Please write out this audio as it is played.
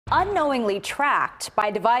Unknowingly tracked by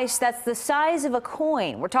a device that's the size of a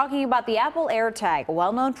coin. We're talking about the Apple Airtag, a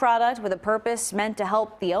well-known product with a purpose meant to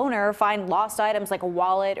help the owner find lost items like a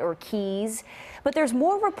wallet or keys. But there's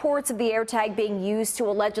more reports of the AirTag being used to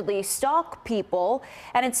allegedly stalk people,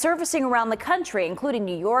 and it's surfacing around the country, including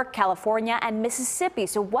New York, California, and Mississippi.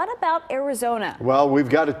 So what about Arizona? Well, we've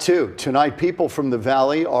got it too. Tonight, people from the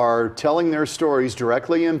Valley are telling their stories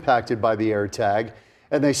directly impacted by the AirTag.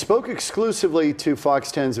 And they spoke exclusively to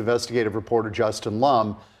Fox 10's investigative reporter Justin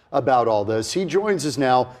Lum about all this. He joins us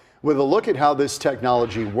now with a look at how this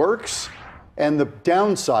technology works and the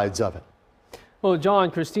downsides of it. Well,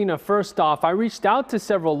 John, Christina, first off, I reached out to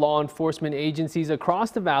several law enforcement agencies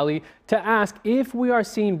across the valley to ask if we are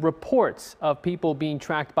seeing reports of people being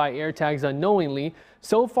tracked by AirTags unknowingly.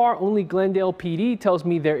 So far, only Glendale PD tells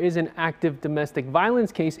me there is an active domestic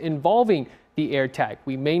violence case involving the AirTag.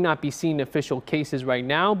 We may not be seeing official cases right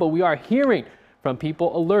now, but we are hearing from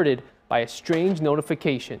people alerted by a strange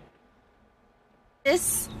notification.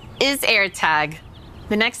 This is AirTag.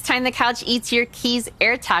 The next time the couch eats your keys,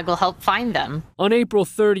 AirTag will help find them. On April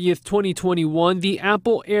 30th, 2021, the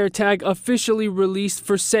Apple Airtag officially released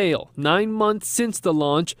for sale. 9 months since the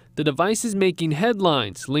launch, the device is making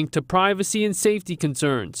headlines linked to privacy and safety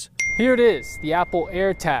concerns. Here it is, the Apple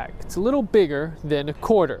Airtag. It's a little bigger than a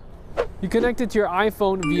quarter. You connect it to your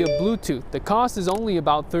iPhone via Bluetooth. The cost is only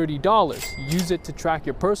about $30. You use it to track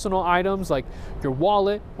your personal items like your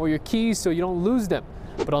wallet or your keys so you don't lose them.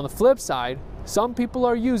 But on the flip side, some people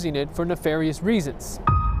are using it for nefarious reasons.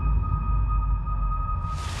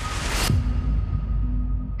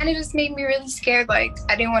 And it just made me really scared. Like,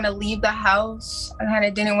 I didn't want to leave the house. I kind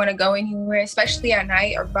of didn't want to go anywhere, especially at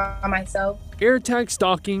night or by myself. AirTag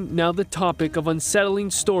stalking now the topic of unsettling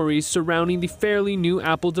stories surrounding the fairly new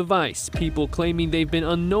Apple device. People claiming they've been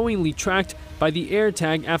unknowingly tracked by the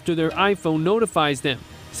AirTag after their iPhone notifies them,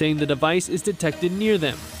 saying the device is detected near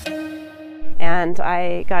them. And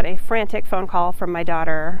I got a frantic phone call from my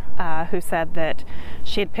daughter who said that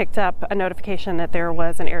she had picked up a notification that there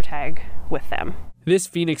was an AirTag with them. This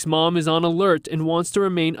Phoenix mom is on alert and wants to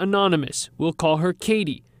remain anonymous. We'll call her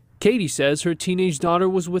Katie. Katie says her teenage daughter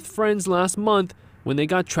was with friends last month when they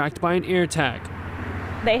got tracked by an AirTag.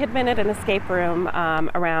 They had been at an escape room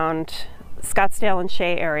around Scottsdale and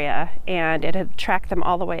Shea area, and it had tracked them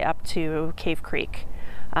all the way up to Cave Creek,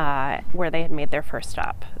 where they had made their first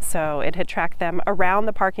stop. So it had tracked them around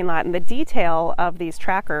the parking lot, and the detail of these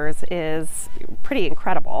trackers is pretty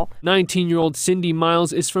incredible. 19-year-old Cindy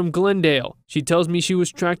Miles is from Glendale. She tells me she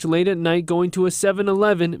was tracked late at night going to a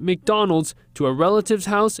 7-Eleven, McDonald's, to a relative's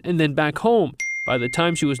house and then back home. By the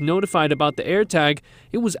time she was notified about the AirTag,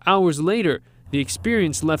 it was hours later. The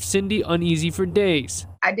experience left Cindy uneasy for days.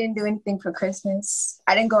 I didn't do anything for Christmas.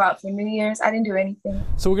 I didn't go out for New Year's. I didn't do anything.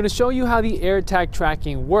 So we're going to show you how the AirTag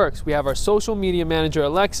tracking works. We have our social media manager,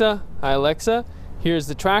 Alexa. Hi, Alexa. Here's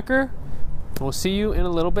the tracker. We'll see you in a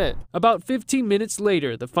little bit. About 15 minutes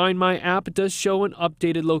later, the Find My app does show an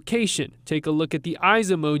updated location. Take a look at the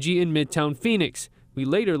eyes emoji in Midtown Phoenix. We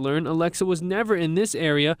later learn Alexa was never in this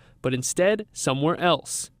area, but instead somewhere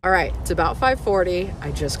else. All right, it's about 5:40.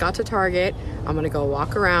 I just got to Target. I'm gonna go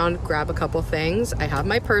walk around, grab a couple things. I have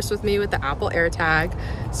my purse with me with the Apple AirTag,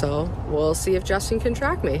 so we'll see if Justin can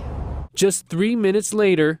track me. Just 3 minutes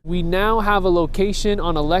later, we now have a location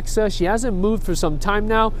on Alexa. She hasn't moved for some time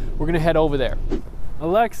now. We're gonna head over there.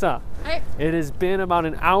 Alexa, Hi. It has been about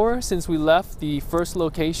an hour since we left the first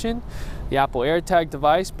location. The Apple AirTag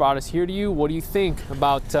device brought us here to you. What do you think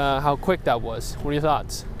about how quick that was? What are your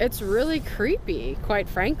thoughts? It's really creepy, quite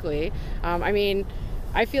frankly. I mean,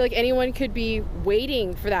 I feel like anyone could be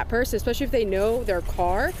waiting for that person, especially if they know their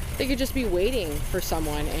car. They could just be waiting for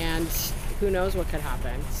someone, and who knows what could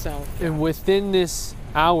happen. So. Yeah. And within this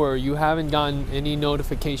hour, you haven't gotten any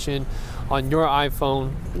notification on your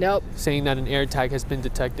iPhone Nope. saying that an AirTag has been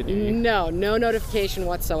detected near you? No notification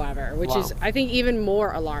whatsoever, which is, I think, even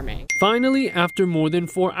more alarming. Finally, after more than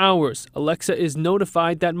 4 hours, Alexa is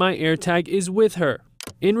notified that my AirTag is with her.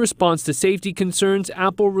 In response to safety concerns,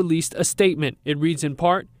 Apple released a statement. It reads in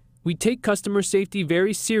part, "We take customer safety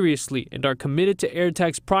very seriously and are committed to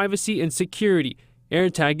AirTag's privacy and security.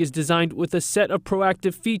 AirTag is designed with a set of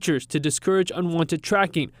proactive features to discourage unwanted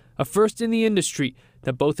tracking, a first in the industry,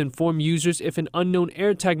 that both inform users if an unknown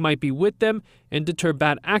AirTag might be with them and deter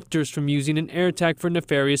bad actors from using an AirTag for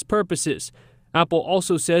nefarious purposes. Apple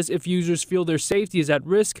also says if users feel their safety is at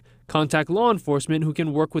risk, contact law enforcement who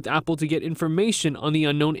can work with Apple to get information on the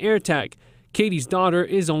unknown AirTag. Katie's daughter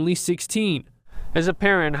is only 16. As a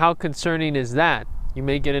parent, how concerning is that? you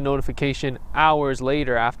may get a notification hours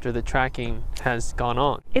later after the tracking has gone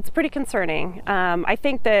on. It's pretty concerning. I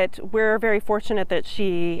think that we're very fortunate that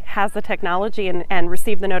she has the technology and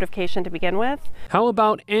received the notification to begin with. How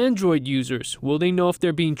about Android users? Will they know if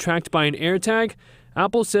they're being tracked by an AirTag?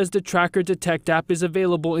 Apple says the Tracker Detect app is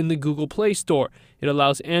available in the Google Play Store. It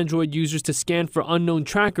allows Android users to scan for unknown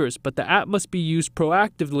trackers, but the app must be used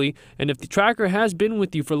proactively, and if the tracker has been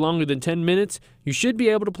with you for longer than 10 minutes, you should be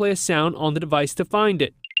able to play a sound on the device to find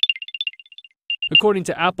it. According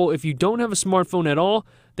to Apple, if you don't have a smartphone at all,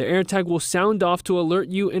 the AirTag will sound off to alert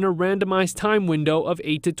you in a randomized time window of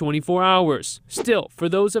 8 to 24 hours. Still, for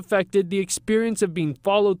those affected, the experience of being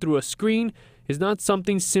followed through a screen is not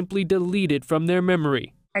something simply deleted from their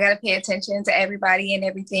memory. I got to pay attention to everybody and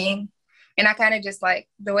everything. And I kind of just like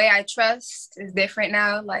the way I trust is different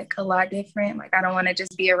now, like a lot different. Like I don't want to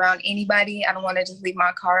just be around anybody. I don't want to just leave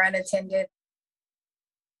my car unattended.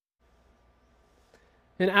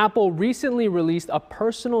 And Apple recently released a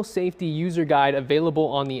personal safety user guide available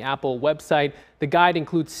on the Apple website. The guide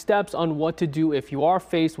includes steps on what to do if you are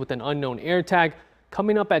faced with an unknown AirTag.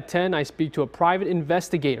 Coming up at 10, I speak to a private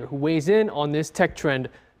investigator who weighs in on this tech trend,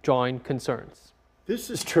 drawing concerns. This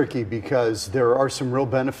is tricky because there are some real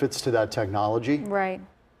benefits to that technology. Right.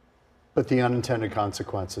 But the unintended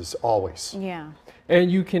consequences, always. Yeah. And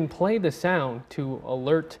you can play the sound to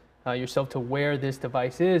alert yourself to where this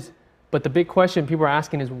device is. But the big question people are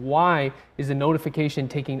asking is, why is the notification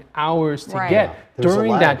taking hours to get? Yeah,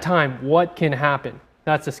 during that time, what can happen?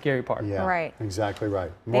 That's the scary part. Yeah, right. Exactly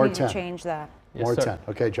right. They More need 10. to change that. Yes, More sir. 10.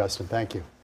 Okay, Justin, thank you.